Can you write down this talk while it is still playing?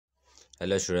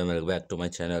Hello student, welcome back to my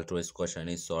channel. Today's question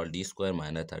is solve d square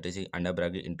minus 36 under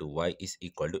bracket into y is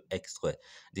equal to x square.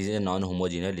 This is a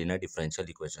non-homogeneous linear differential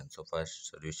equation. So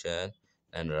first solution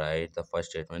and write the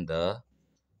first statement.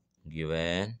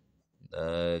 Given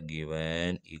the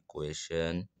given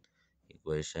equation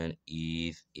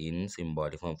is in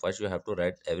symbolic form. First you have to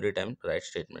write every time write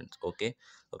statements. Okay,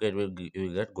 you will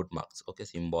get good marks. Okay,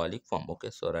 symbolic form. Okay,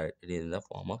 so write it is in the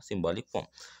form of symbolic form.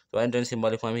 So and then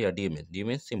symbolic form here, d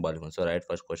means symbolic form. So write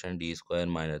first question, d square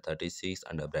minus 36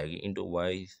 under bracket into y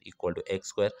is equal to x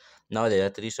square. Now there are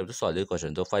three steps to solve the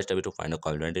question. So first step is to find a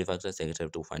complementary function, second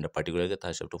step to find a particular,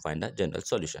 third step to find a general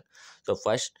solution. So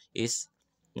first is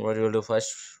what you will do.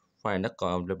 First find a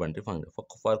complementary function.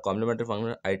 For complementary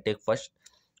function I take first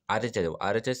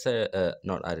RHS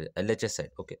not RH, LHS side.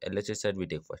 Okay, LHS side we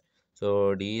take first.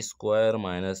 So d square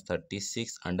minus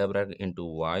 36 under bracket into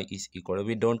y is equal to,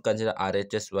 we don't consider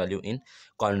RHS value in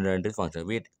complementary function,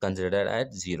 we consider that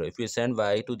at 0. If you send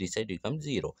y to this side it becomes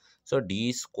 0. So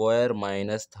d square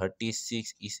minus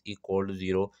 36 is equal to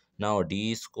 0. Now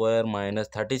d square minus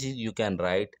 36 you can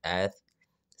write as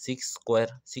 6 square.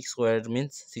 6 square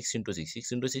means 6 into 6.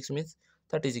 6 into 6 means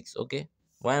 36. Okay,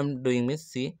 why I'm doing means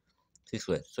see 6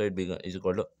 square, so it become is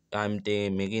equal to, I'm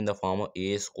making the form of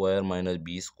a square minus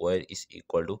b square is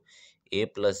equal to a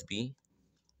plus b,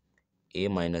 a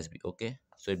minus b. Okay,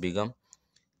 so it become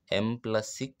m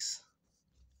plus 6,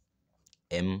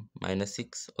 m minus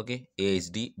 6. Okay, a is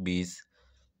d, b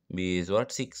is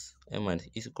what, 6, m minus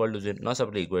is equal to 0. Now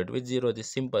simply equate with 0. This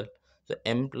is simple. So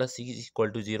m plus 6 is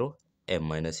equal to 0, m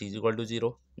minus 6 is equal to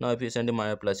 0. Now if you send a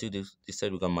minus plus 6, this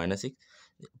side become minus 6,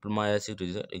 minus 6 to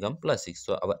this side become plus 6.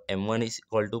 So our m1 is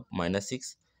equal to minus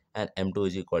 6 and m2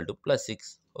 is equal to plus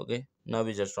 6. Okay, now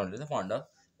we just want to find out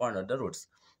the roots.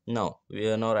 Now we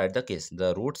will now write the case.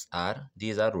 The roots are,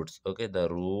 these are roots. Okay, the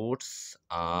roots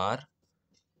are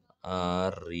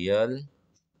real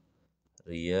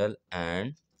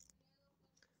and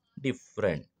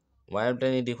different. Why I'm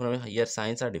telling different? Here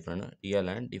signs are different, real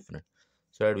and different.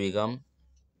 So it become,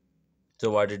 so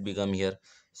what it become here?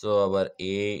 So our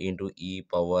a into e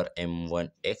power m1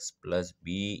 x plus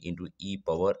b into e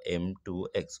power m2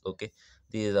 x. Okay,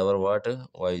 this is our what,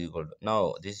 y is equal to,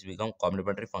 now this become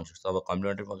complementary function. So our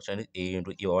complementary function is a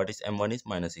into e, what is m1 is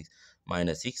minus 6,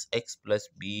 minus 6x plus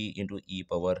b into e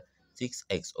power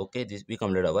 6x. Okay, this we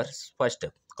completed our first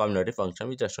step, complementary function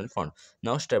we just only found.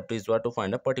 Now step 2 is what, to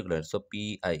find a particular. So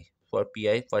pi, for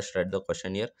pi first write the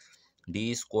question here.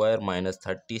 D square minus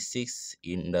 36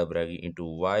 in the bracket into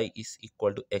y is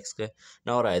equal to x square.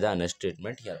 Now write the another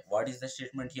statement here. What is the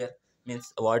statement here?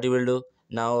 Means what you will do,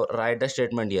 now write the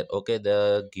statement here. Okay,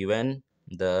 the given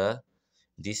the,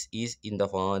 this is in the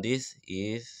form of, this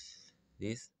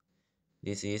this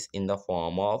is in the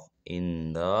form of,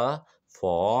 in the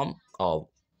form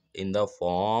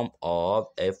of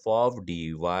f of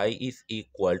dy is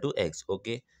equal to x.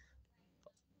 Okay,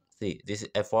 see, this is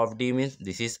f of d means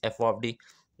this is f of d,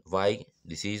 y,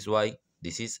 this is y,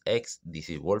 this is x, this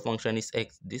is whole function is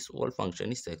x, this whole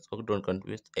function is x. Okay, don't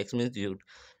confuse. X means you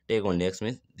take only x,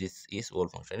 means this is whole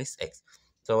function is x.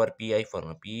 So our pi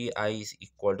formula, pi is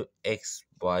equal to x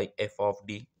by f of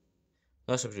d.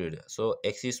 Now substitute it. So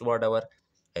x is whatever,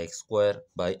 x square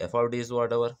by f of d is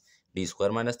whatever, d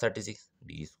square minus 36,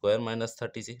 d square minus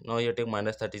 36. Now you take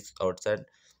minus 36 outside,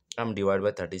 I'm divided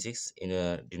by 36 in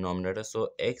a denominator.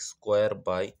 So x square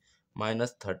by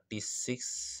minus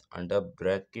 36 under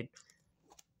bracket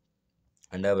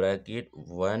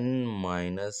 1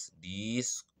 minus d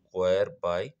square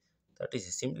by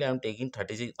 36. Simply I'm taking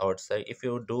 36 outside. If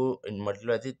you do in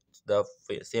multiply it, the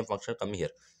same function come here.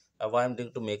 Why I'm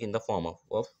going to make in the form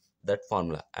of that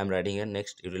formula I'm writing here.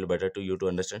 Next it will be better to you to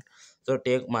understand. So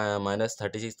take my minus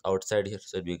 36 outside here,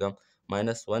 so it become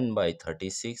minus 1 by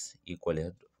 36 equal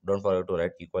here. Don't forget to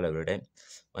write equal every time.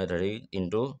 My 30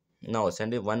 into, now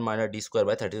send it 1 minus d square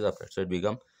by 36 after, so it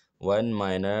become 1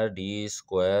 minus d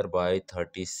square by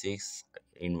 36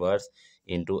 inverse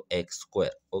into x square.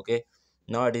 Okay,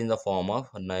 now it is in the form of,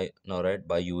 now right,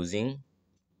 by using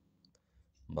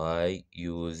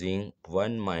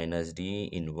 1 minus d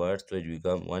inverse, so it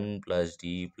become 1 plus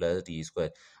d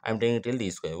square. I'm taking till d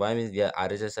square. Why means the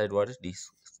RHS side what is d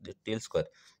till square.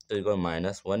 So you go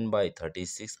minus 1 by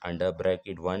 36 under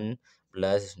bracket 1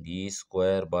 plus d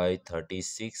square by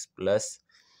 36 plus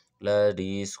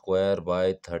d square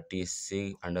by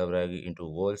 36 under bracket into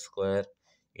whole square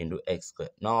into x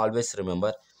square. Now always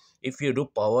remember, if you do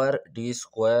power d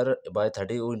square by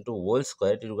 30 into whole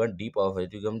square, you can d power, it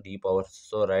become d power.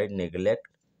 So right, neglect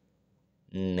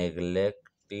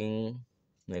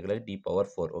d power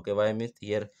 4. Okay, why means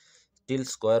here till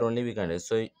square only we can do.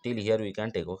 So till here we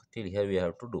can take, okay, till here we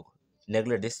have to do.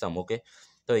 neglect this sum. Okay,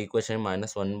 so equation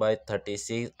minus 1 by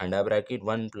 36 under bracket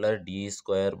 1 plus d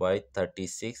square by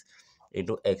 36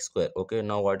 into x square. Okay,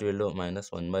 now what we will do,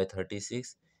 minus 1 by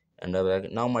 36 under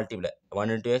bracket, now multiply 1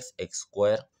 into x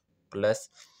square plus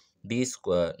d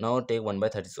square. Now take 1 by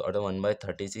 36 or 1 by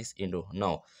 36 into,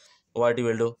 now what you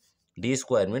will do, d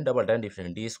square mean double time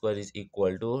difference, d square is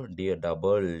equal to d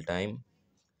double time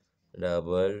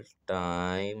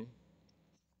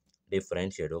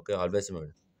differentiate. Okay, always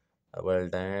remember double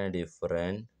time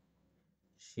differentiate.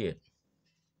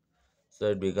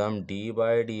 So it become d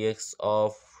by dx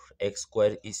of x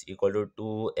square is equal to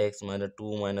 2x minus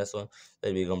 2 minus 1. So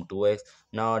it become 2x.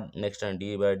 Now next time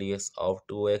d by dx of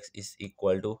 2x is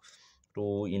equal to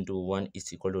 2 into 1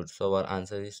 is equal to, so our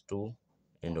answer is 2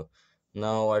 into.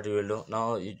 Now what you will do,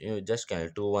 now you just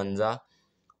count 2 ones are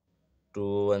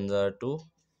 2 ones are 2,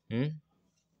 2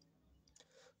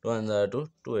 ones are 2,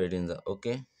 2 18s are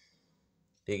okay.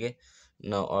 Okay,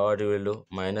 now what we will do,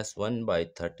 minus 1 by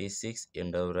 36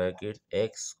 in the bracket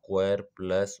x square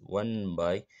plus 1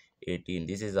 by 18.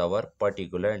 This is our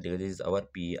particular integral, this is our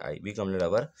pi. We complete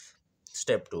our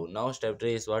step 2. Now step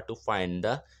 3 is what, to find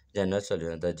the general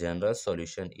solution. The general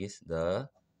solution is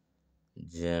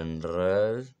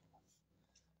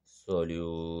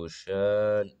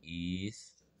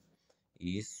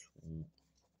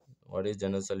what is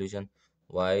general solution?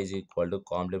 Y is equal to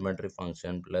complementary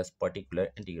function plus particular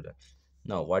integral.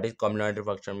 Now what is complementary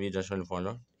function? We just will find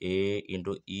out a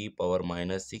into e power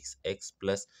minus 6x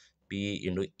plus p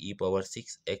into e power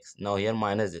 6x. Now here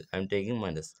minus is, I am taking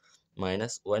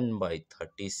minus 1 by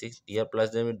 36. Here plus,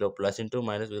 then with the plus into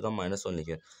minus become minus only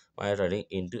here. Minus writing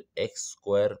into x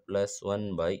square plus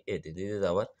 1 by 18. This is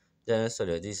our general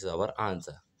solution. This is our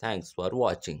answer. Thanks for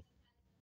watching.